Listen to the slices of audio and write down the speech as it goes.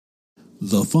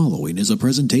The following is a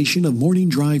presentation of Morning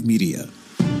Drive Media.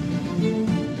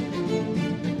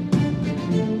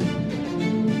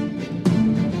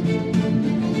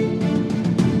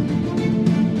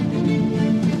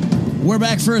 We're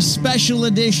back for a special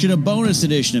edition, a bonus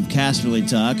edition of Casterly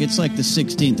Talk. It's like the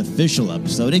 16th official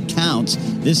episode. It counts.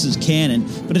 This is canon,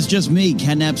 but it's just me,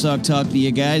 Ken Napzok, talking to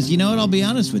you guys. You know what? I'll be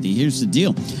honest with you. Here's the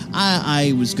deal.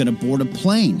 I was going to board a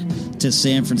plane to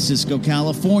San Francisco,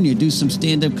 California, do some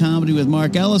stand-up comedy with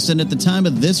Mark Ellison. At the time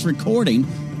of this recording,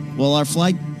 well, our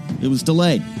flight, it was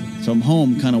delayed. So I'm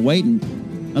home kind of waiting.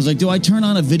 I was like, do I turn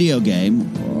on a video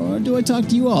game or do I talk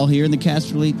to you all here in the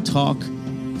Casterly Talk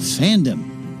fandom?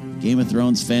 Game of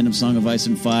Thrones fandom, Song of Ice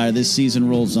and Fire. This season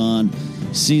rolls on.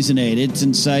 Season 8. It's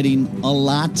inciting a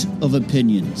lot of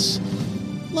opinions.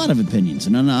 A lot of opinions.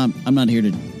 And I'm not here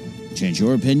to change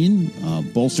your opinion,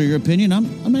 bolster your opinion.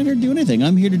 I'm not here to do anything.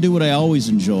 I'm here to do what I always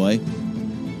enjoy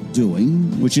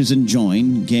doing, which is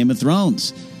enjoying Game of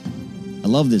Thrones. I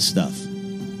love this stuff.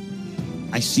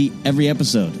 I see every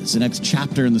episode. It's the next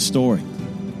chapter in the story.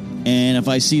 And if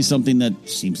I see something that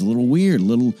seems a little weird, a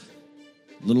little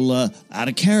out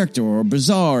of character or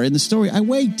bizarre in the story, I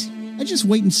wait. I just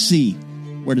wait and see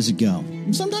where does it go.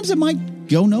 And sometimes it might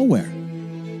go nowhere.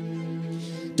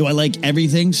 Do I like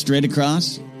everything straight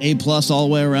across? A+ all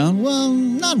the way around? Well,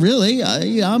 not really.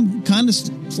 I'm kind of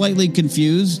slightly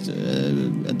confused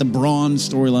at the Bronn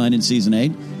storyline in Season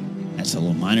 8. That's a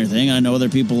little minor thing. I know other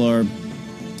people are,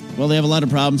 well, they have a lot of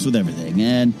problems with everything.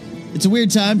 And it's a weird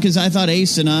time because I thought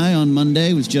Ace and I on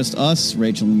Monday was just us.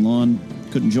 Rachel and Lon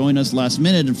couldn't join us last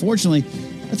minute. Unfortunately,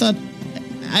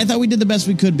 I thought we did the best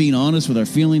we could being honest with our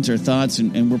feelings, our thoughts,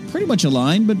 and we're pretty much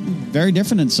aligned, but very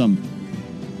different in some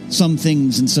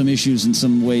things and some issues and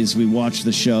some ways we watch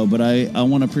the show. But I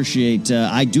want to appreciate,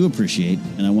 I do appreciate,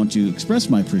 and I want to express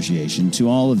my appreciation to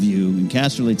all of you in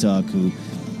Casterly Talk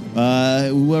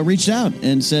who reached out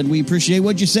and said, we appreciate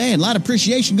what you're saying. A lot of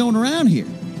appreciation going around here.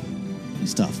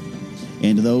 It's tough.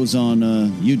 And to those on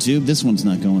YouTube, this one's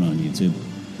not going on YouTube,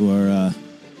 who are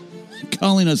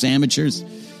calling us amateurs,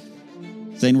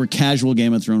 saying we're casual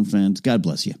Game of Thrones fans. God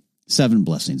bless you. 7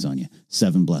 blessings on you.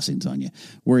 7 blessings on you.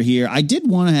 We're here. I did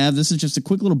want to have, this is just a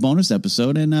quick little bonus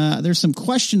episode, and there's some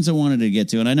questions I wanted to get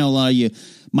to, and I know a lot of you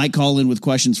might call in with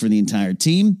questions for the entire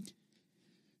team.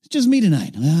 It's just me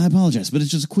tonight. I apologize, but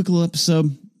it's just a quick little episode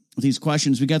with these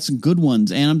questions. We got some good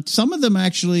ones, and some of them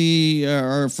actually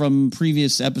are from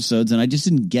previous episodes, and I just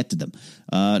didn't get to them.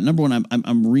 Number one,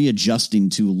 I'm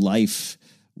readjusting to life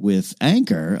with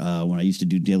Anchor. When I used to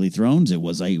do Daily Thrones, it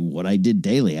was what I did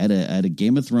daily. I had a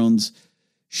Game of Thrones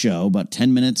show, about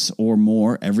 10 minutes or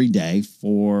more every day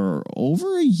for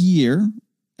over a year,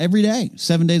 every day,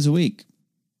 7 days a week.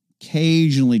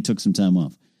 Occasionally took some time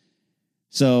off.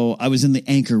 So I was in the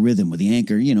Anchor rhythm with the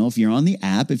Anchor. You know, if you're on the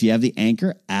app, if you have the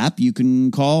Anchor app, you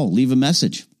can call, leave a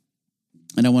message.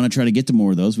 And I want to try to get to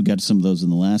more of those. We got to some of those in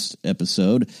the last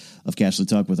episode of Casterly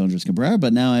Talk with Andres Cabrera,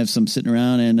 but now I have some sitting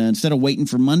around, and instead of waiting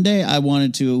for Monday, I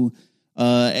wanted to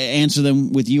answer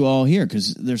them with you all here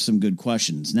because there's some good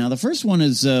questions. Now, the first one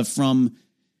is from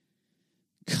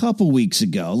a couple weeks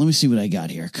ago. Let me see what I got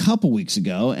here. A couple weeks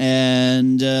ago,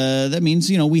 and that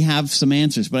means, you know, we have some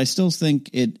answers, but I still think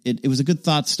it was a good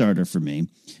thought starter for me,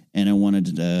 and I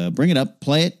wanted to bring it up,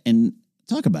 play it, and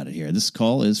talk about it here. This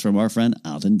call is from our friend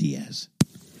Alden Diaz.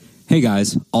 Hey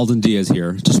guys, Alden Diaz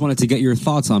here. Just wanted to get your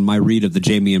thoughts on my read of the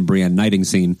Jaime and Brienne knighting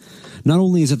scene. Not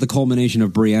only is it the culmination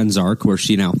of Brienne's arc, where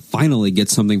she now finally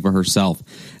gets something for herself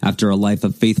after a life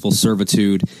of faithful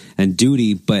servitude and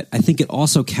duty, but I think it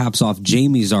also caps off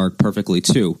Jaime's arc perfectly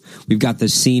too. We've got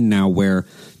this scene now where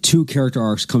 2 character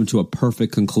arcs come to a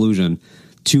perfect conclusion,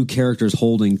 2 characters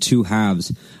holding 2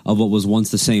 halves of what was once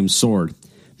the same sword.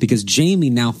 Because Jaime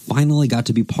now finally got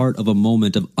to be part of a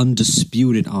moment of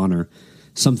undisputed honor.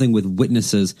 Something with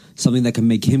witnesses, something that can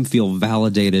make him feel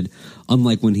validated.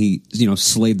 Unlike when he,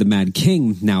 slayed the Mad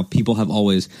King, now people have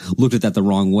always looked at that the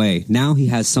wrong way. Now he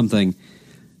has something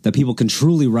that people can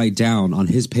truly write down on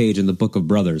his page in the Book of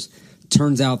Brothers.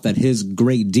 Turns out that his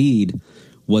great deed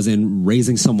was in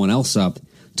raising someone else up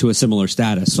to a similar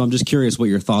status. So I'm just curious what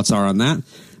your thoughts are on that.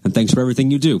 And thanks for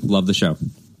everything you do. Love the show.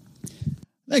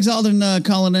 Thanks, Alden,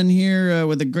 calling in here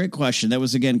with a great question. That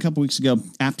was, again, a couple weeks ago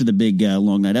after the big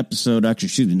Long Night episode.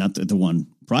 Actually, not the one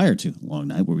prior to Long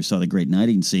Night, where we saw the great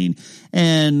knighting scene.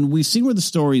 And we've seen where the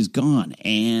story's gone.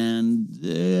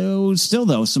 And still,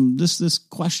 though, this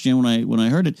question, when I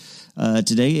heard it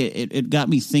today, it got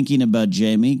me thinking about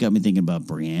Jaime, got me thinking about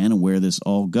Brienne and where this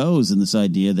all goes, and this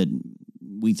idea that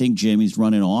we think Jaime's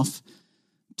running off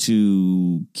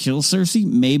to kill Cersei,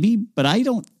 maybe, but I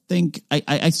don't think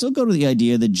I still go to the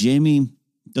idea that Jaime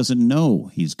doesn't know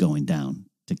he's going down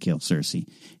to kill Cersei.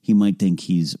 He might think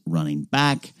he's running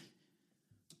back.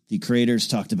 The creators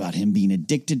talked about him being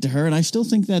addicted to her, and I still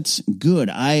think that's good.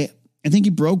 I think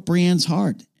he broke Brienne's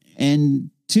heart. And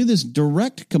to this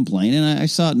direct complaint, and I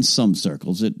saw it in some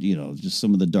circles, just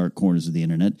some of the dark corners of the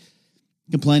internet,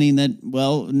 complaining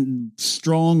that,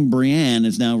 strong Brienne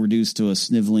is now reduced to a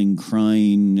sniveling,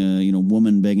 crying,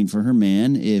 woman begging for her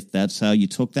man. If that's how you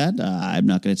took that, I'm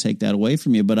not going to take that away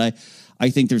from you. But I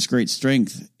think there's great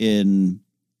strength in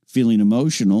feeling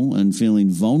emotional and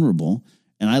feeling vulnerable.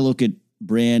 And I look at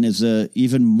Brienne as a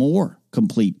even more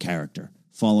complete character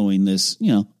following this,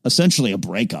 essentially a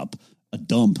breakup, a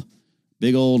dump,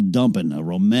 big old dumping, a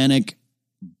romantic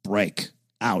break.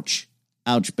 Ouch,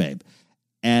 babe.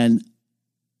 And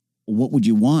what would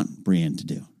you want Brienne to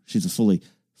do? She's a fully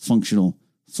functional,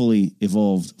 fully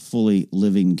evolved, fully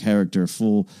living character,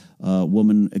 full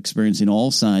woman experiencing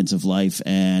all sides of life.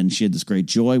 And she had this great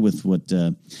joy with what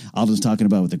Alden's talking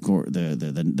about with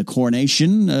the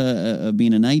coronation of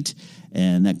being a knight,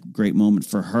 and that great moment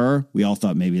for her. We all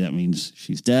thought maybe that means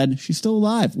she's dead. She's still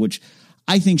alive, which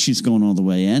I think she's going all the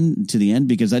way to the end,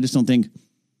 because I just don't think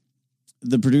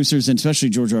the producers, and especially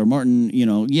George R.R. Martin,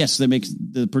 yes,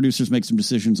 the producers make some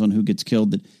decisions on who gets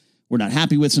killed that we're not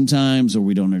happy with sometimes, or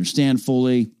we don't understand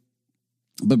fully.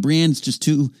 But Brienne's just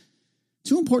too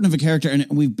important of a character, and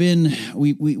we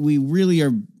really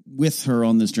are with her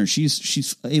on this journey.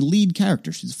 She's a lead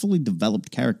character. She's a fully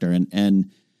developed character,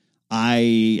 and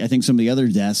I think some of the other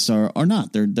deaths are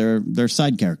not. They're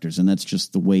side characters, and that's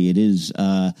just the way it is.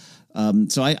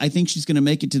 So I think she's going to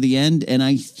make it to the end, and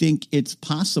I think it's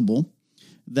possible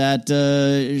that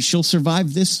she'll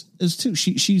survive this as too.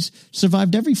 She's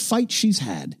survived every fight she's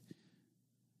had.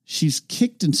 She's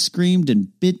kicked and screamed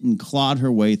and bit and clawed her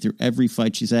way through every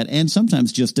fight she's had, and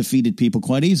sometimes just defeated people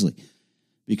quite easily,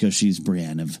 because she's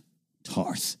Brienne of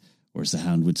Tarth, or as the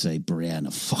Hound would say, Brienne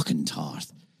of fucking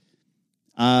Tarth.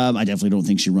 I definitely don't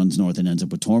think she runs north and ends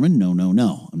up with Tormund.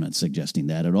 No. I'm not suggesting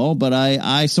that at all. But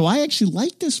I actually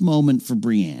like this moment for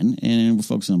Brienne, and we're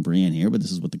focusing on Brienne here, but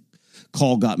this is what the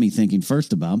call got me thinking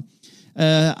first about.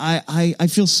 I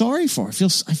feel sorry for her.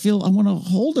 I want to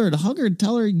hold her, to hug her, and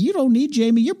tell her, you don't need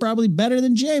Jaime. You're probably better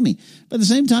than Jaime. But at the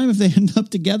same time, if they end up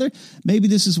together, maybe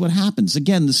this is what happens.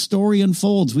 Again, the story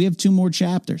unfolds. We have 2 more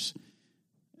chapters.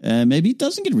 Maybe it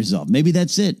doesn't get resolved. Maybe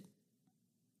that's it.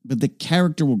 But the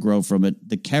character will grow from it.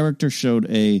 The character showed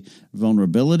a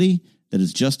vulnerability that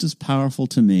is just as powerful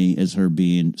to me as her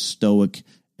being stoic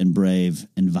and brave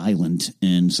and violent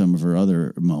in some of her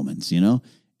other moments.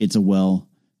 It's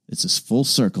a full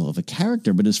circle of a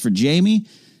character. But as for Jaime,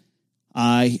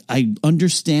 I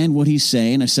understand what he's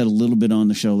saying. I said a little bit on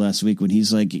the show last week when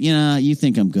he's like, you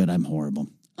think I'm good. I'm horrible.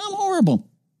 I'm horrible.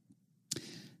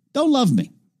 Don't love me.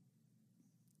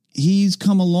 He's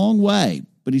come a long way,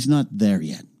 but he's not there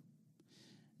yet.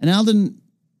 And Alden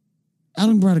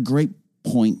brought a great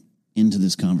point into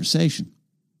this conversation.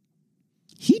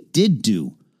 He did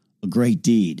do a great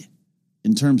deed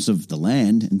in terms of the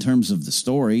land, in terms of the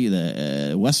story,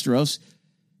 the Westeros.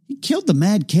 He killed the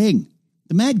Mad King.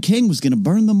 The Mad King was going to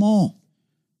burn them all.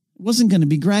 It wasn't going to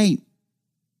be great.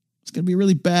 It's going to be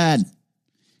really bad.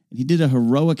 And he did a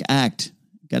heroic act.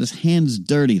 Got his hands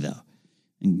dirty, though.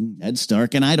 And Ned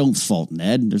Stark, and I don't fault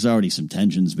Ned. There's already some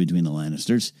tensions between the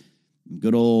Lannisters.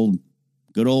 Good old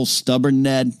stubborn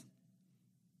Ned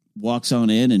walks on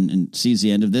in and sees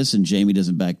the end of this, and Jaime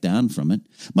doesn't back down from it.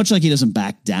 Much like he doesn't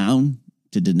back down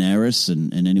to Daenerys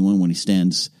and anyone when he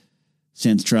stands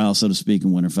trial, so to speak,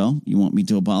 in Winterfell. You want me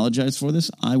to apologize for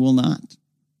this? I will not.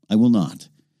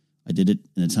 I did it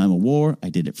in a time of war. I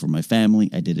did it for my family.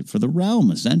 I did it for the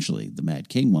realm, essentially, the Mad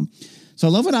King one. So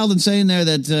I love what Alden's saying there,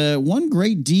 that one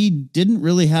great deed didn't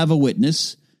really have a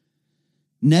witness.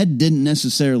 Ned didn't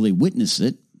necessarily witness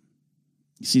it.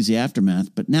 He sees the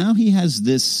aftermath, but now he has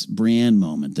this Brienne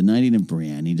moment, the knighting of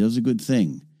Brienne. He does a good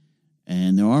thing,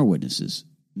 and there are witnesses.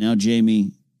 Now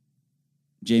Jaime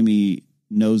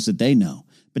knows that they know,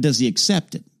 but does he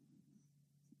accept it?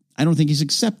 I don't think he's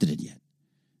accepted it yet.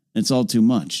 It's all too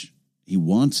much. He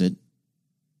wants it.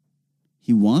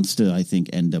 He wants to, I think,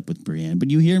 end up with Brienne,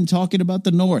 but you hear him talking about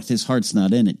the North. His heart's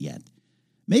not in it yet.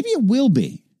 Maybe it will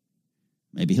be.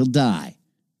 Maybe he'll die.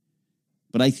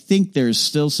 But I think there's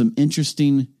still some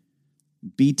interesting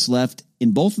beats left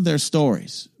in both of their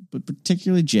stories, but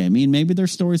particularly Jaime, and maybe their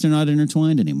stories are not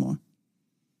intertwined anymore.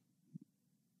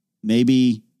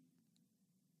 Maybe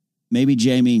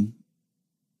Jaime,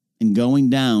 in going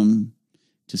down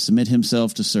to submit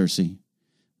himself to Cersei,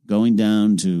 going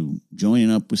down to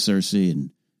joining up with Cersei,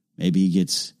 and maybe he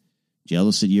gets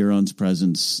Jealous at Euron's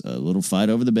presence, a little fight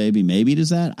over the baby. Maybe it is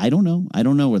that. I don't know. I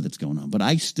don't know where that's going on. But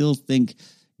I still think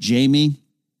Jaime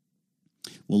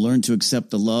will learn to accept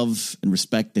the love and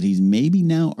respect that he's maybe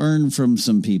now earned from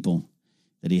some people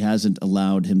that he hasn't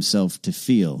allowed himself to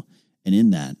feel. And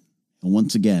in that, and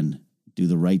once again, do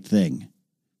the right thing.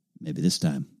 Maybe this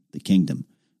time, the kingdom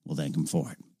will thank him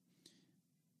for it.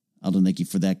 Alden, thank you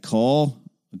for that call.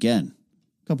 Again,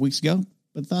 a couple weeks ago,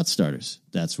 but thought starters.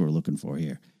 That's what we're looking for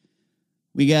here.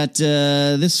 We got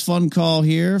this fun call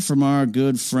here from our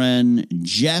good friend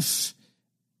Jeff,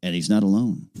 and he's not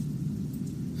alone.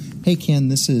 Hey, Ken,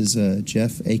 this is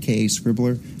Jeff, a.k.a.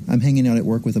 Scribbler. I'm hanging out at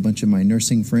work with a bunch of my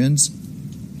nursing friends.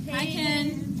 Hi,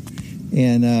 Ken.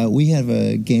 And we have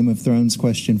a Game of Thrones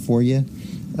question for you.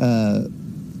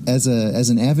 As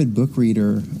an avid book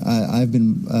reader,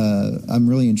 I'm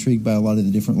really intrigued by a lot of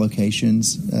the different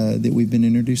locations that we've been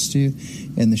introduced to,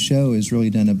 and the show has really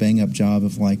done a bang up job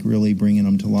of like really bringing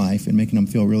them to life and making them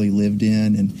feel really lived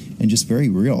in and just very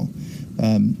real.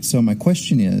 So my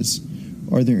question is,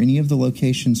 are there any of the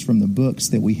locations from the books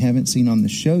that we haven't seen on the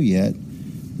show yet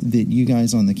that you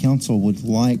guys on the council would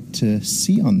like to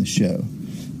see on the show?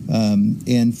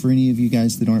 And for any of you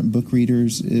guys that aren't book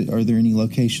readers, are there any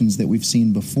locations that we've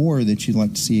seen before that you'd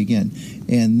like to see again?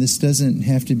 And this doesn't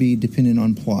have to be dependent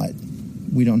on plot.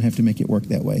 We don't have to make it work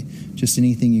that way. Just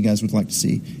anything you guys would like to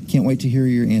see. Can't wait to hear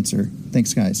your answer.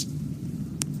 Thanks, guys.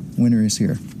 Winter is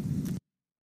here.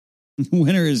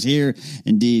 Winter is here,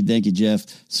 indeed. Thank you, Jeff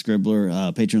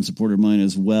Scribbler, Patreon supporter of mine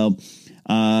as well.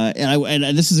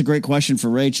 And this is a great question for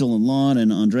Rachel and Lon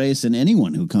and Andres and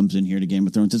anyone who comes in here to Game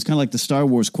of Thrones. It's kind of like the Star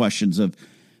Wars questions of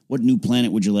what new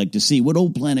planet would you like to see? What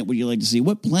old planet would you like to see?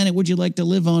 What planet would you like to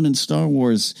live on in Star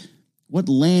Wars? What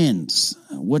lands?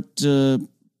 What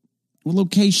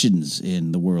locations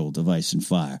in the world of Ice and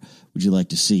Fire would you like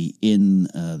to see in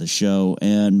the show?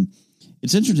 And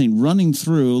it's interesting running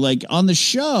through, like on the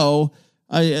show,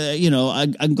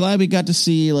 I'm glad we got to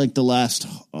see like the last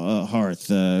hearth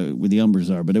where the Umbers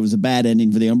are, but it was a bad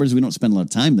ending for the Umbers. We don't spend a lot of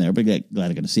time there, but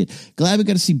glad I got to see it. Glad we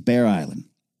got to see Bear Island.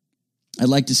 I'd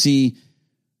like to see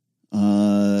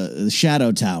the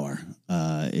Shadow Tower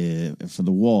for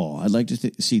the Wall. I'd like to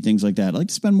see things like that. I'd like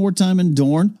to spend more time in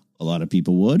Dorne. A lot of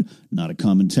people would. Not a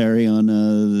commentary on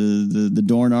the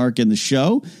Dorne arc in the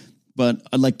show, but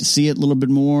I'd like to see it a little bit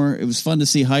more. It was fun to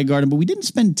see Highgarden, but we didn't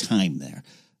spend time there.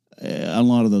 A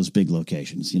lot of those big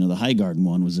locations. The Highgarden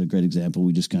one was a great example.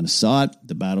 We just kind of saw it.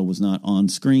 The battle was not on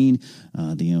screen.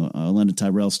 The Olenna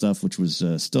Tyrell stuff, which was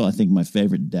still, I think, my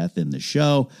favorite death in the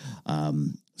show.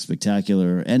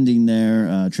 Spectacular ending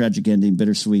there. Tragic ending,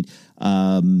 bittersweet.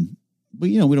 But,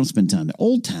 we don't spend time there.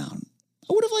 Old Town.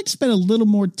 I would have liked to spend a little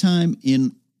more time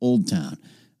in Old Town.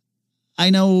 I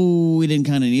know we didn't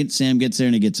kind of need it. Sam gets there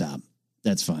and he gets out.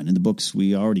 That's fine. In the books,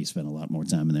 we already spent a lot more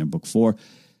time in there in book 4.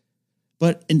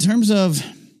 But in terms of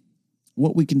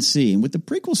what we can see, and with the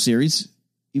prequel series,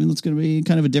 even though it's going to be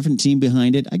kind of a different team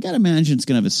behind it, I got to imagine it's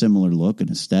going to have a similar look and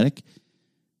aesthetic.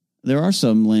 There are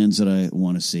some lands that I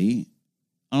want to see.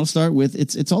 I'll start with,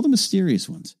 it's all the mysterious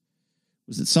ones.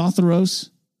 Was it Sotheros?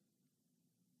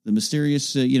 The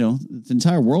mysterious, the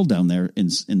entire world down there in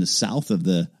the south of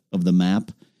the map.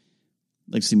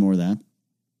 I'd like to see more of that.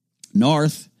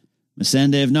 North.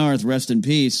 Missandei of Narth, rest in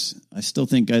peace. I still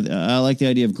think I like the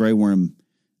idea of Grey Worm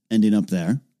ending up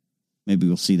there. Maybe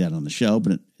we'll see that on the show,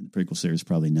 but in the prequel series,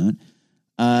 probably not.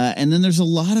 And then there's a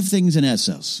lot of things in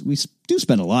Essos. We do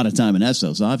spend a lot of time in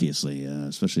Essos, obviously,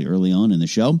 especially early on in the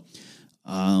show.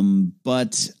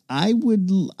 But I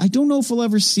don't know if we'll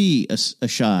ever see a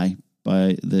Shy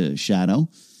by the Shadow.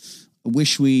 I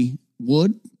wish we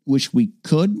would, wish we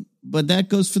could, but that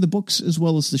goes for the books as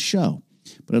well as the show.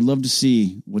 But I'd love to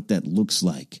see what that looks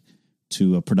like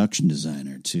to a production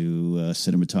designer, to a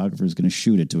cinematographer who's going to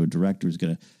shoot it, to a director who's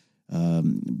going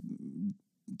to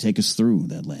take us through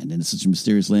that land. And it's such a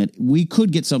mysterious land. We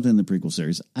could get something in the prequel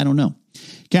series. I don't know.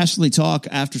 Casualty Talk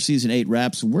after season 8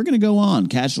 wraps. We're going to go on.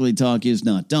 Casualty Talk is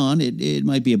not done. It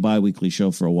might be a bi-weekly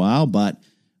show for a while, but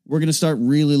we're going to start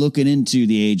really looking into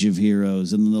the Age of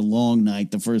Heroes and the Long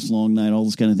Night, the first Long Night, all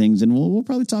those kind of things. And we'll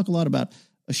probably talk a lot about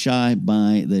a Shy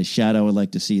by the Shadow. I'd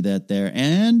like to see that there.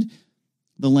 And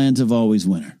the Lands of Always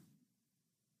Winter.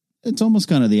 It's almost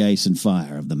kind of the Ice and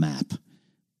Fire of the map.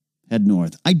 Head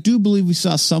north. I do believe we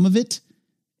saw some of it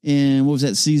in, what was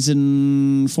that,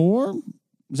 season 4?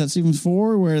 Was that season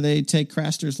 4 where they take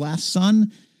Craster's last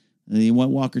son? The White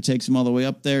Walker takes him all the way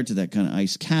up there to that kind of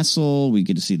ice castle. We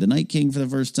get to see the Night King for the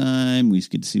first time. We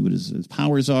get to see what his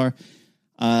powers are.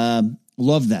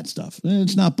 Love that stuff.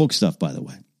 It's not book stuff, by the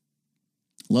way.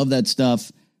 Love that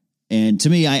stuff. And to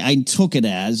me, I took it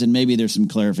as, and maybe there's some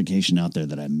clarification out there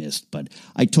that I missed, but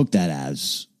I took that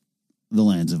as the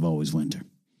lands of always winter.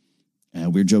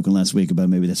 We were joking last week about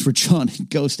maybe that's where Jon and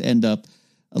Ghost end up.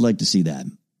 I'd like to see that.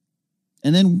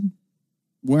 And then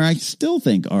where I still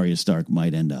think Arya Stark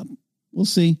might end up, we'll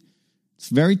see. It's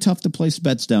very tough to place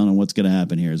bets down on what's going to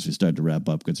happen here as we start to wrap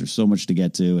up because there's so much to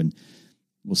get to, and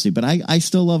we'll see. But I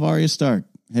still love Arya Stark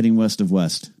heading west of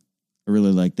West. I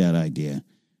really like that idea.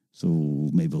 So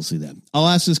maybe we'll see that. I'll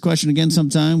ask this question again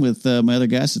sometime with my other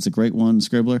guests. It's a great one,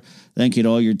 Scribbler. Thank you to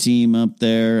all your team up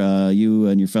there. You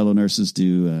and your fellow nurses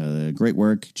do great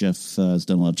work. Jeff has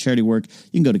done a lot of charity work.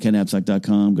 You can go to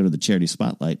kennapzok.com, go to the Charity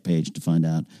Spotlight page to find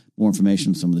out more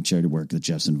information on some of the charity work that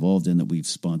Jeff's involved in that we've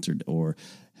sponsored or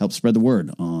helped spread the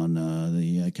word on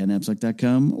the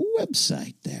kennapzok.com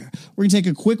website there. We're going to take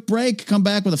a quick break, come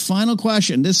back with a final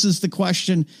question. This is the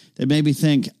question that made me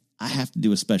think, I have to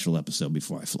do a special episode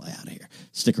before I fly out of here.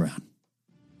 Stick around.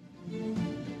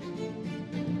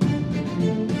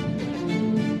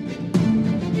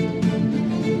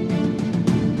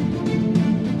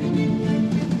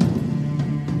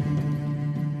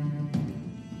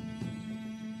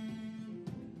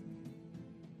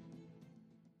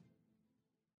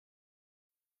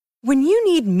 When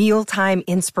you need mealtime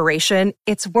inspiration,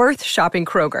 it's worth shopping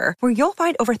Kroger, where you'll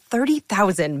find over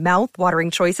 30,000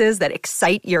 mouth-watering choices that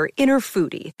excite your inner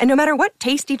foodie. And no matter what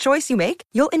tasty choice you make,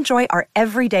 you'll enjoy our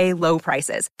everyday low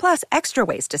prices, plus extra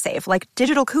ways to save, like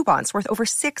digital coupons worth over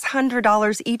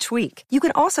 $600 each week. You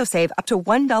can also save up to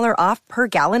 $1 off per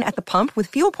gallon at the pump with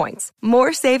fuel points.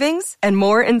 More savings and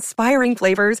more inspiring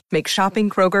flavors make shopping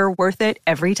Kroger worth it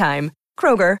every time.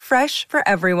 Kroger, fresh for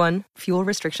everyone. Fuel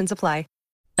restrictions apply.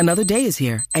 Another day is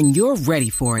here, and you're ready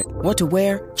for it. What to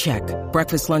wear? Check.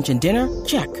 Breakfast, lunch, and dinner?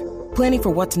 Check. Planning for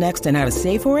what's next and how to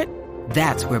save for it?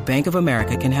 That's where Bank of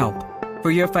America can help. For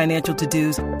your financial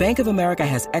to-dos, Bank of America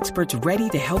has experts ready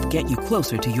to help get you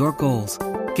closer to your goals.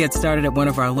 Get started at one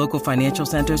of our local financial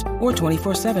centers or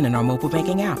 24/7 in our mobile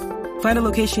banking app. Find a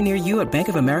location near you at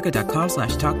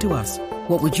bankofamerica.com/talktous.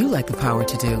 What would you like the power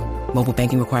to do? Mobile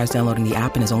banking requires downloading the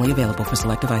app and is only available for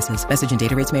select devices. Message and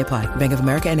data rates may apply. Bank of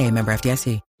America N.A., member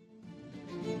FDIC.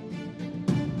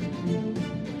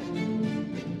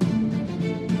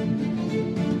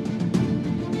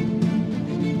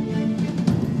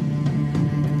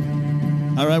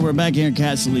 All right, we're back here in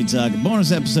Castle Elite Talk.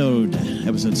 Bonus episode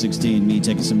 16, me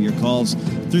taking some of your calls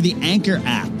through the Anchor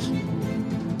app.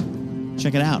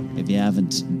 Check it out if you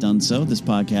haven't done so. This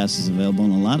podcast is available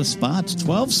in a lot of spots,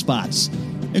 12 spots,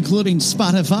 including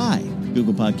Spotify,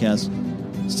 Google Podcasts,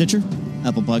 Stitcher,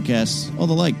 Apple Podcasts, all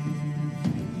the like.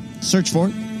 Search for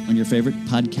it on your favorite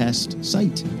podcast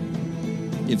site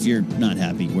if you're not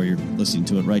happy where you're listening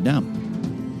to it right now.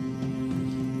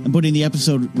 I'm putting the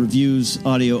episode reviews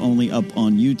audio only up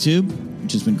on YouTube,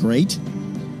 which has been great.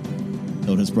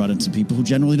 Though it has brought in some people who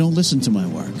generally don't listen to my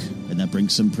work, and that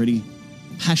brings some pretty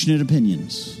passionate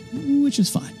opinions, which is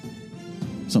fine.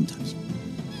 Sometimes.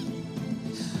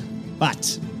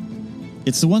 But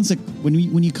it's the ones that, when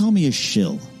you call me a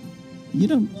shill, you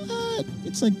don't,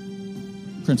 it's like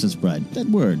Princess Bride. That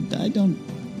word, I don't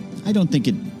think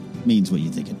it means what you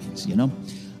think it means, you know?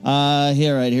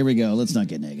 Here we go. Let's not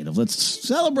get negative. Let's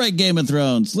celebrate Game of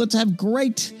Thrones. Let's have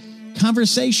great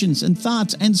conversations and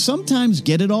thoughts and sometimes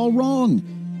get it all wrong.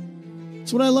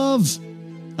 That's what I love.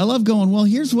 I love going, well,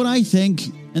 here's what I think,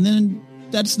 and then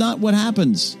that's not what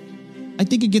happens. I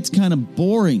think it gets kind of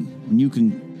boring when you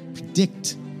can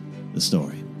predict the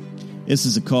story. This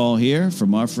is a call here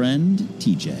from our friend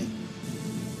TJ.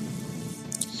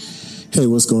 Hey,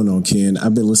 what's going on, Ken?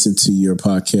 I've been listening to your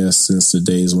podcast since the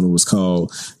days when it was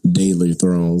called Daily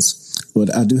Thrones.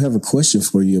 But I do have a question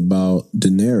for you about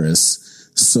Daenerys.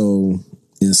 So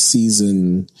in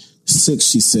season 6,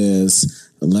 she says,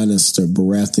 Lannister,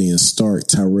 Baratheon, Stark,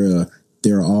 Tyrell,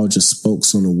 they're all just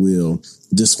spokes on the wheel.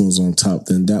 This one's on top,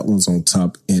 then that one's on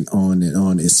top, and on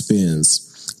it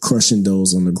spins, crushing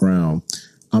those on the ground.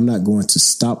 I'm not going to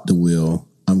stop the wheel.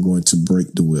 I'm going to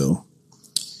break the wheel.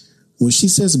 When she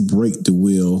says break the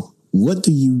wheel, what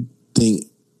do you think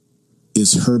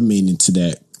is her meaning to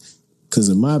that? Because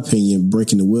in my opinion,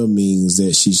 breaking the wheel means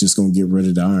that she's just going to get rid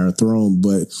of the Iron Throne.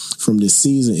 But from this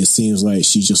season, it seems like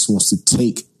she just wants to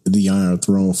take the Iron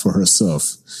Throne for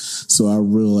herself. So I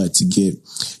really like to get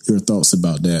your thoughts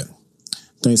about that.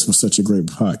 Thanks for such a great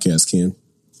podcast, Ken.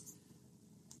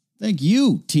 Thank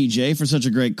you, TJ, for such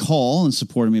a great call and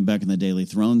supporting me back in the Daily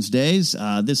Thrones days.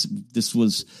 This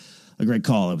was a great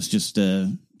call. I was just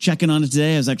checking on it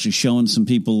today. I was actually showing some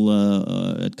people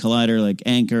at Collider, like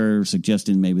Anchor,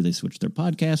 suggesting maybe they switch their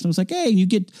podcast. And I was like, hey, you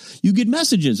get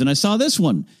messages. And I saw this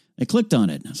one. I clicked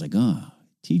on it. And I was like, oh,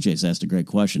 TJ's asked a great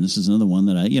question. This is another one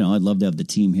that I'd love to have the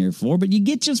team here for, but you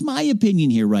get just my opinion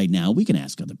here right now. We can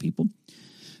ask other people.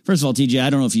 First of all, TJ,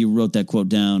 I don't know if you wrote that quote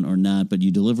down or not, but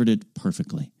you delivered it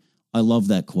perfectly. I love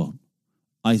that quote.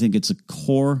 I think it's a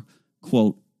core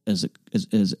quote as it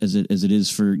is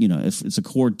for, if it's a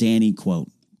core Dany quote,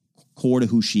 core to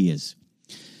who she is.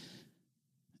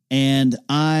 And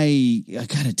I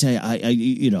gotta tell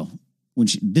you, when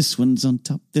this one's on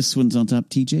top,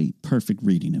 TJ, perfect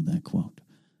reading of that quote.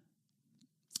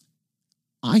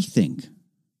 I think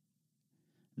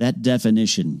that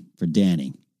definition for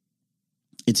Dany,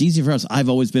 it's easy for us. I've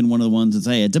always been one of the ones that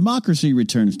say a democracy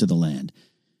returns to the land.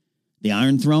 The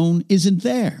Iron Throne isn't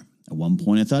there. At one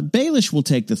point, I thought Baelish will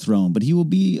take the throne, but he will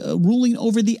be ruling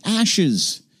over the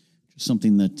ashes.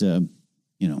 Something that,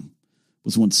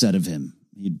 was once said of him.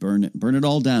 He'd burn it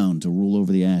all down to rule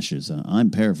over the ashes. I'm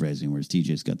paraphrasing, whereas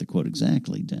TJ's got the quote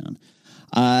exactly down.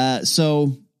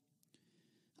 So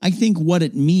I think what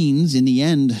it means in the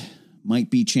end might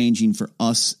be changing for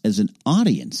us as an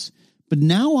audience. But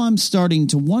now I'm starting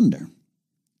to wonder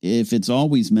if it's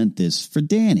always meant this for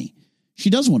Dany. She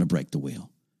doesn't want to break the wheel.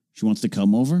 She wants to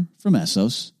come over from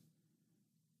Essos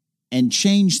and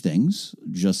change things,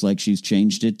 just like she's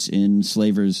changed it in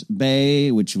Slaver's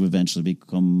Bay, which will eventually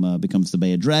becomes the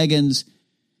Bay of Dragons.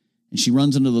 And she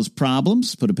runs into those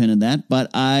problems, put a pin in that.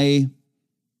 But I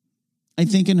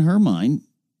think in her mind,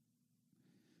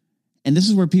 and this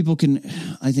is where people can,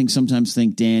 I think, sometimes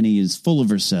think Dany is full of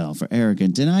herself or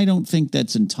arrogant, and I don't think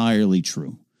that's entirely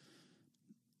true.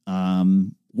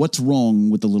 What's wrong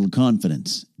with a little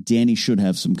confidence? Dany should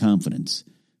have some confidence.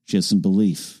 She has some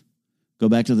belief. Go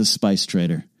back to the spice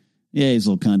trader. Yeah, he's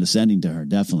a little condescending to her,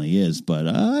 definitely is, but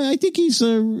I think he's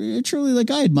truly like,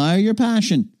 I admire your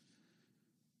passion.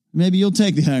 Maybe you'll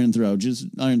take the Iron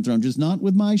Throne, just not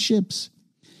with my ships.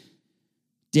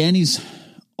 Dany's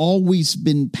always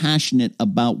been passionate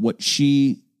about what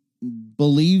she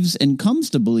believes and comes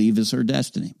to believe is her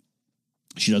destiny.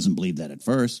 She doesn't believe that at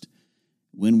first.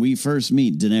 When we first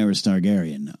meet Daenerys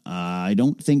Targaryen, I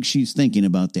don't think she's thinking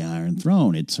about the Iron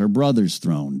Throne. It's her brother's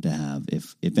throne to have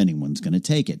if anyone's going to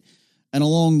take it. And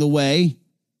along the way,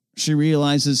 she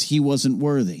realizes he wasn't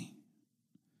worthy.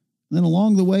 Then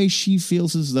along the way, she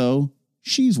feels as though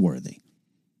she's worthy.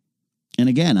 And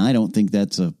again, I don't think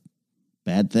that's a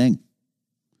bad thing.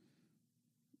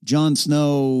 Jon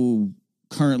Snow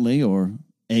currently, or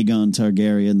Aegon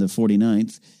Targaryen, the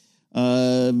 49th,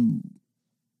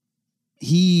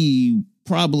 he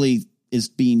probably is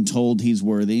being told he's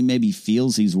worthy, maybe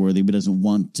feels he's worthy, but doesn't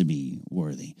want to be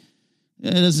worthy.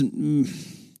 That's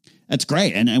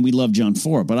great, and we love Jon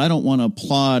for it, but I don't want to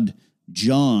applaud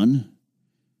Jon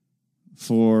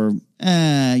for,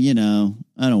 I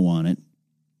don't want it.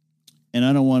 And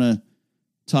I don't want to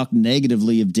talk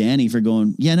negatively of Dany for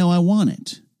going, I want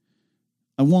it.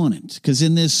 I want it. Because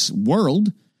in this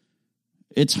world,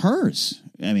 it's hers.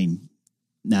 I mean,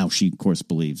 now she, of course,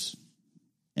 believes,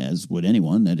 as would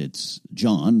anyone, that it's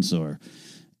Jon's or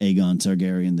Aegon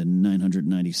Targaryen, the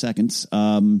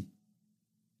 992nd.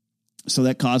 So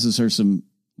that causes her some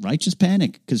righteous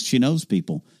panic because she knows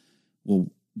people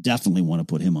will definitely want to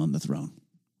put him on the throne.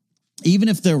 Even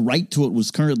if their right to it was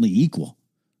currently equal,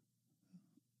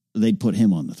 they'd put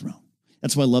him on the throne.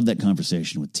 That's why I love that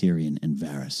conversation with Tyrion and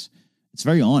Varys. It's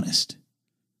very honest.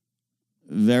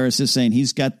 Varys is saying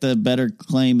he's got the better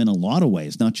claim in a lot of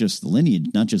ways, not just the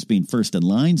lineage, not just being first in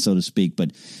line, so to speak,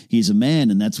 but he's a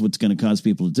man, and that's what's going to cause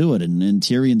people to do it. And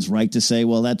Tyrion's right to say,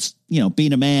 well, that's,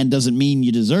 being a man doesn't mean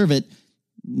you deserve it.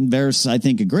 Varys, I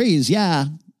think, agrees, yeah,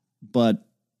 but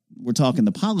we're talking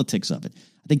the politics of it.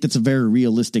 I think that's a very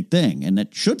realistic thing, and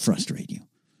that should frustrate you.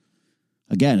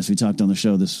 Again, as we talked on the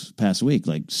show this past week,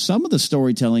 like some of the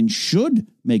storytelling should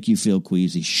make you feel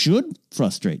queasy, should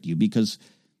frustrate you because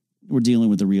we're dealing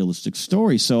with a realistic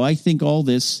story. So I think all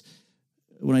this,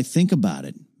 when I think about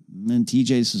it, man,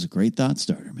 TJ's is a great thought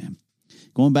starter, man.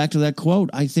 Going back to that quote,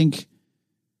 I think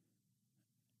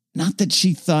not that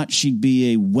she thought she'd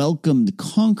be a welcomed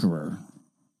conqueror,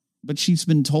 but she's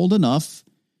been told enough.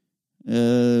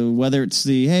 Whether it's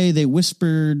they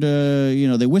whispered,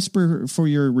 they whisper for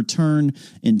your return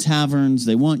in taverns.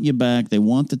 They want you back. They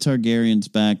want the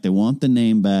Targaryens back. They want the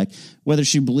name back. Whether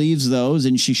she believes those,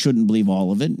 and she shouldn't believe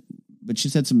all of it, but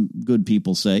she's had some good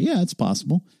people say, yeah, it's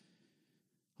possible.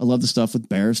 I love the stuff with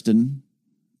Barristan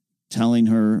telling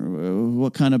her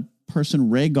what kind of person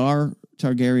Rhaegar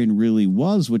Targaryen really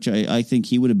was, which I think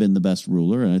he would have been the best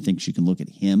ruler. And I think she can look at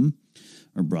him,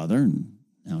 her brother, and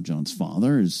now Jon's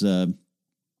father is the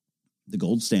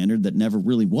gold standard that never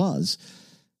really was.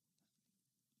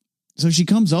 So she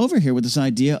comes over here with this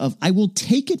idea of, I will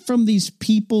take it from these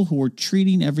people who are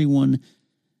treating everyone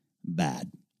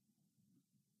bad.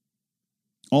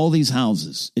 All these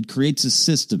houses, it creates a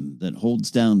system that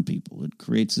holds down people. It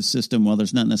creates a system, while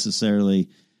there's not necessarily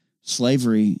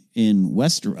slavery in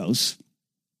Westeros,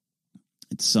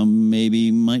 some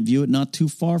maybe might view it not too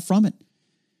far from it.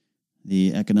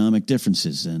 The economic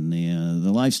differences and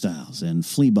the lifestyles, and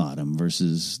Flea Bottom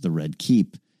versus the Red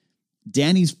Keep.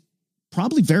 Dany's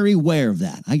probably very aware of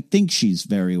that. I think she's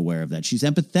very aware of that. She's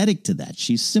empathetic to that.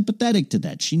 She's sympathetic to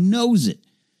that. She knows it.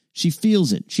 She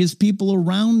feels it. She has people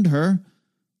around her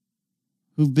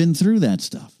who've been through that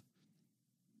stuff.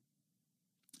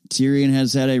 Tyrion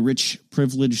has had a rich,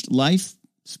 privileged life.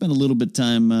 Spent a little bit of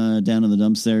time down in the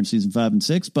dumps there in season 5 and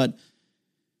 6, but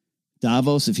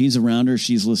Davos, if he's around her,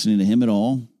 she's listening to him at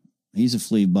all. He's a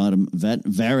Flea Bottom vet.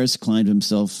 Varys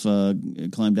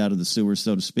climbed out of the sewer,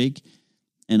 so to speak,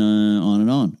 and on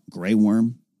and on. Grey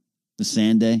Worm, the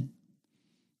Sandé.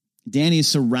 Dany is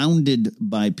surrounded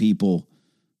by people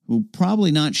who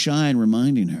probably not shy in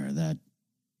reminding her that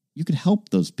you could help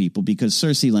those people, because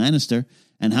Cersei Lannister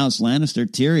and House Lannister,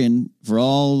 Tyrion, for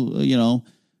all,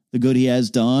 the good he has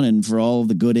done and for all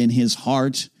the good in his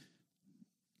heart.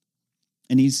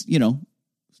 And he's,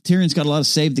 Tyrion's got a lot of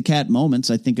save the cat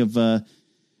moments. I think of the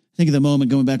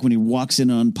moment going back when he walks in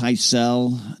on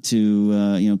Pycelle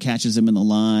to, catches him in the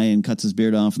lie and cuts his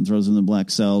beard off and throws him in the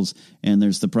black cells. And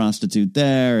there's the prostitute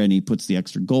there, and he puts the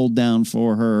extra gold down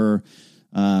for her.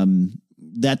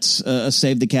 That's a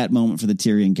save the cat moment for the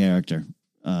Tyrion character.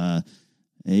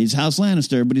 He's House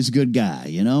Lannister, but he's a good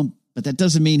guy, But that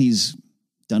doesn't mean he's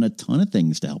done a ton of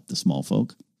things to help the small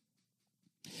folk.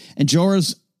 And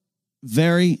Jorah's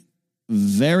very,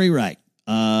 very right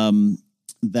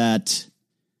that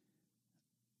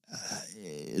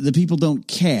the people don't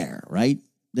care, right?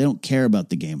 They don't care about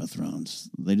the Game of Thrones.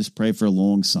 They just pray for a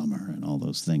long summer and all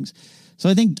those things. So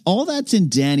I think all that's in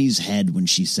Dany's head when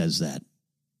she says that.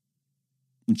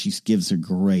 When she gives her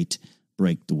great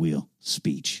break the wheel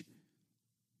speech.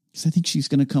 Because I think she's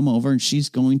going to come over and she's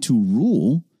going to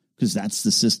rule, because that's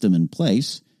the system in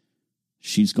place.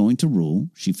 She's going to rule.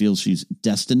 She feels she's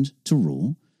destined to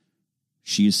rule.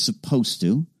 She is supposed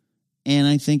to. And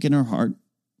I think in her heart,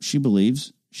 she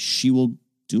believes she will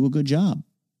do a good job.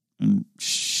 And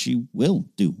she will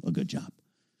do a good job,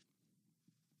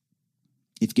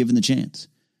 if given the chance.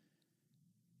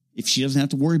 If she doesn't have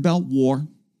to worry about war,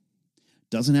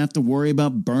 doesn't have to worry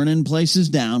about burning places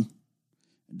down,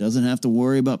 doesn't have to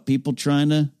worry about people trying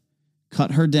to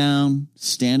cut her down,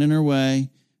 stand in her way,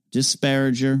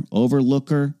 disparage her, overlook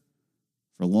her.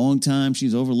 For a long time,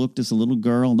 she's overlooked as a little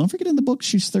girl. Don't forget, in the book,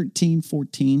 she's 13,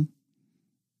 14.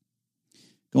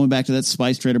 Going back to that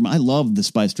Spice Trader, I love the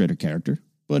Spice Trader character,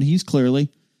 but he's clearly,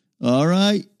 all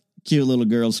right, cute little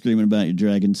girl screaming about your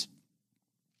dragons.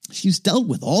 She's dealt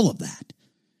with all of that.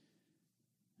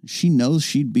 She knows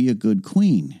she'd be a good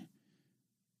queen.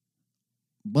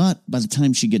 But by the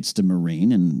time she gets to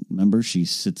Meereen, and remember, she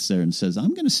sits there and says,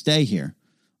 I'm going to stay here.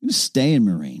 I'm going to stay in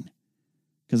Meereen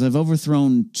because I've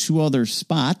overthrown 2 other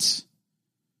spots.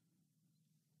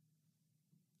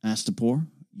 Astapor,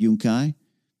 Yunkai.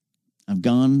 I've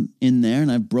gone in there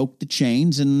and I've broke the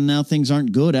chains, and now things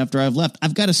aren't good after I've left.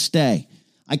 I've got to stay.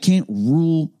 I can't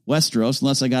rule Westeros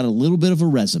unless I got a little bit of a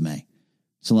resume.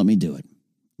 So let me do it.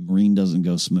 Meereen doesn't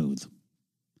go smooth.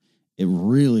 It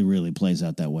really, really plays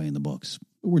out that way in the books.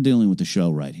 But we're dealing with the show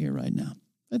right here, right now.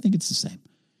 I think it's the same.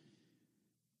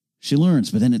 She learns,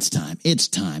 but then it's time. It's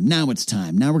time. Now it's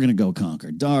time. Now we're going to go conquer.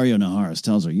 Daario Naharis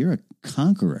tells her, you're a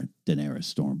conqueror,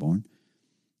 Daenerys Stormborn.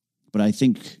 But I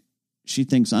think she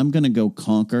thinks, I'm going to go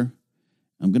conquer.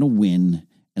 I'm going to win.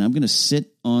 And I'm going to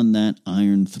sit on that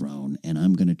Iron Throne. And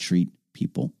I'm going to treat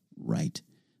people right.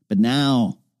 But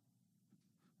now,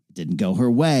 it didn't go her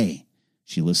way.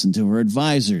 She listened to her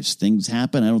advisors. Things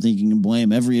happen. I don't think you can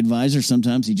blame every advisor.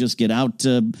 Sometimes you just get out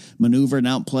maneuvered and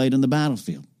outplayed on the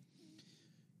battlefield.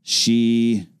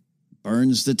 She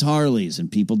burns the Tarleys, and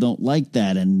people don't like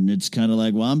that. And it's kind of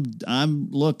like, well,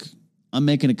 I'm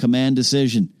making a command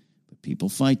decision, but people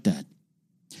fight that.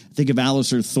 Think of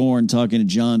Alistair Thorne talking to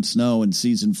Jon Snow in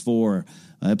season 4,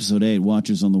 episode 8,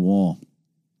 Watchers on the Wall.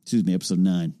 Excuse me, episode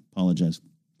 9. Apologize.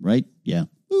 Right? Yeah.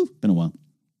 Been a while.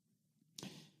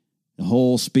 The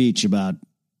whole speech about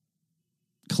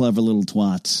clever little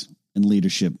twats and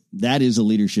leadership. That is a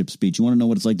leadership speech. You want to know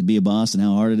what it's like to be a boss and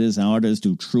how hard it is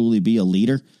to truly be a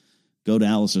leader? Go to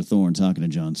Alistair Thorne talking to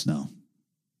Jon Snow.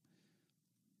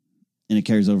 And it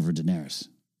carries over for Daenerys.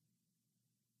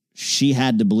 She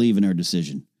had to believe in her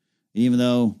decision. Even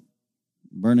though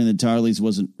burning the Tarleys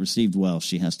wasn't received well,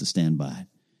 she has to stand by it.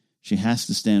 She has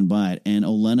to stand by it. And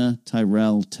Olenna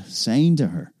Tyrell saying to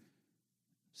her,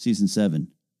 season 7,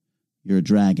 you're a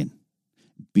dragon.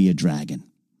 be a dragon.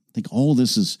 I think all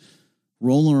this is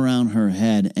rolling around her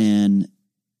head, and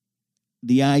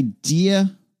the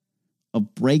idea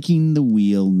of breaking the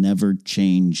wheel never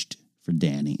changed for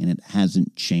Dany, and it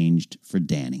hasn't changed for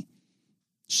Dany.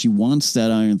 She wants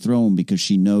that Iron Throne because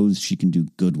she knows she can do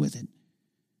good with it.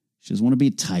 She doesn't want to be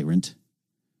a tyrant.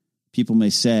 People may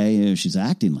say she's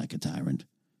acting like a tyrant.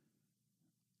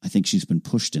 I think she's been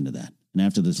pushed into that. And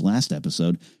after this last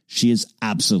episode, she is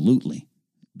absolutely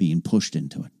being pushed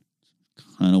into it.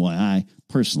 Kind of why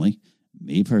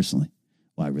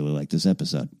why I really like this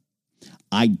episode.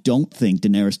 I don't think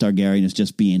Daenerys Targaryen is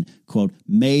just being, quote,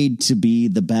 made to be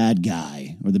the bad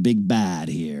guy or the big bad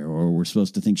here, or we're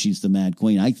supposed to think she's the Mad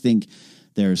Queen. I think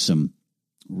there's some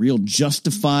real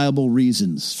justifiable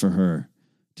reasons for her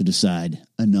to decide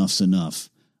enough's enough.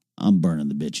 I'm burning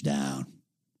the bitch down.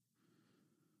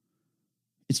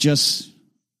 It's just,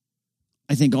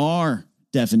 I think, our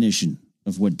definition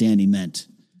of what Dany meant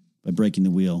by breaking the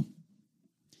wheel.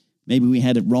 Maybe we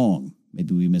had it wrong.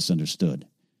 Maybe we misunderstood.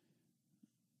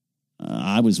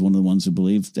 I was one of the ones who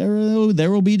believed there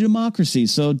will be democracy.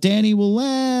 So Dany will,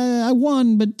 I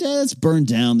won, but let's burn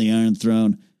down the Iron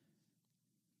Throne.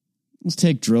 Let's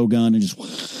take Drogon and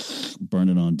just burn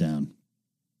it on down.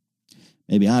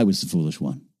 Maybe I was the foolish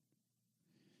one.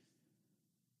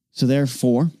 So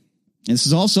therefore, and this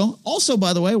is also,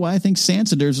 by the way, why I think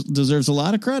Sansa deserves a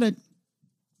lot of credit.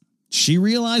 She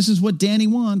realizes what Dany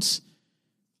wants.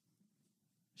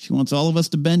 She wants all of us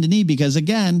to bend a knee because,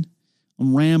 again,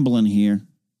 I'm rambling here,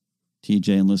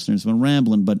 TJ and listeners. I'm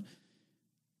rambling, but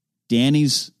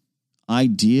Dany's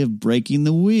idea of breaking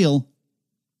the wheel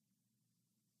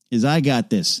is, I got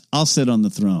this. I'll sit on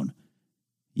the throne.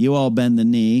 You all bend the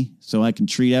knee so I can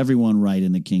treat everyone right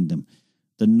in the kingdom.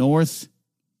 The North,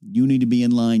 you need to be in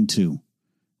line too.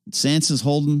 And Sansa's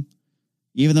holding,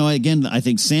 even though, again, I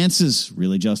think Sansa's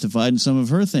really justified in some of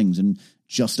her things and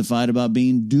justified about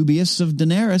being dubious of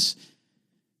Daenerys.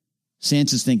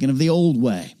 Sansa's thinking of the old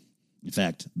way. In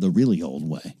fact, the really old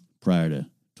way, prior to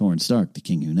Torrhen Stark, the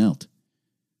king who knelt.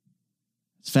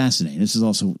 It's fascinating. This is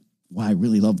also why I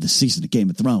really love this season of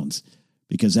Game of Thrones,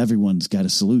 because everyone's got a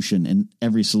solution, and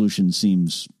every solution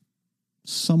seems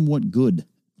somewhat good.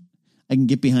 I can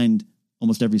get behind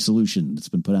almost every solution that's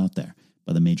been put out there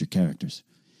by the major characters.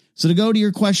 So to go to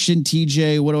your question,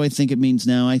 TJ, what do I think it means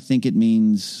now? I think it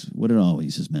means what it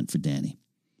always has meant for Dany.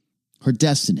 Her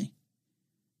destiny.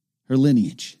 Her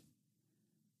lineage.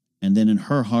 And then in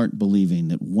her heart believing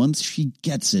that once she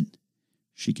gets it,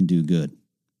 she can do good.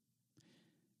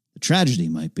 The tragedy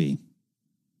might be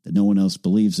that no one else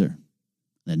believes her,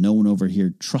 that no one over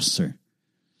here trusts her,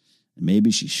 and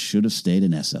maybe she should have stayed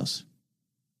in Essos.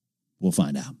 We'll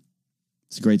find out.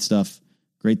 It's great stuff.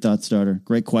 Great thought starter.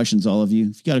 Great questions, all of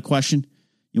you. If you got a question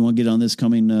you want to get on this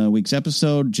coming week's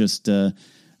episode, just get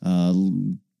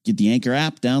the Anchor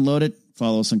app, download it,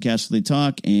 follow us on Casterly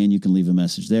Talk, and you can leave a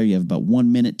message there. You have about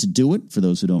 1 minute to do it. For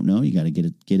those who don't know, you got to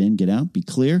get in, get out, be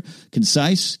clear,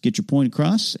 concise, get your point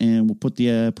across, and we'll put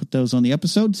those on the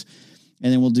episodes.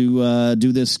 And then we'll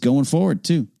do this going forward,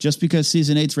 too. Just because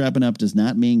Season 8's wrapping up does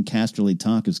not mean Casterly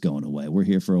Talk is going away. We're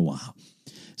here for a while.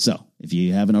 So if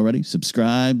you haven't already,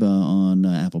 subscribe on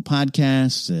Apple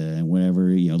Podcasts and wherever,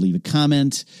 leave a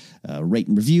comment, rate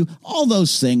and review, all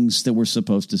those things that we're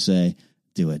supposed to say,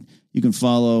 do it. You can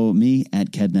follow me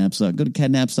at Cadnapstock. Go to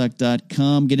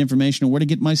cadnapstock.com, get information on where to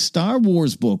get my Star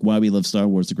Wars book, Why We Love Star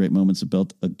Wars, The Great Moments That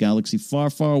Built a Galaxy Far,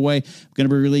 Far Away. Going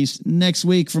to be released next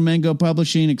week from Mango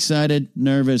Publishing. Excited,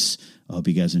 nervous. I hope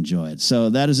you guys enjoy it. So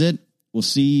that is it. We'll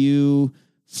see you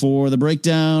for the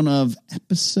breakdown of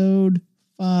episode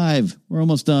 5. We're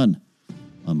almost done.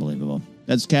 Unbelievable.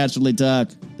 That's Casterly Talk.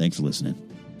 Thanks for listening.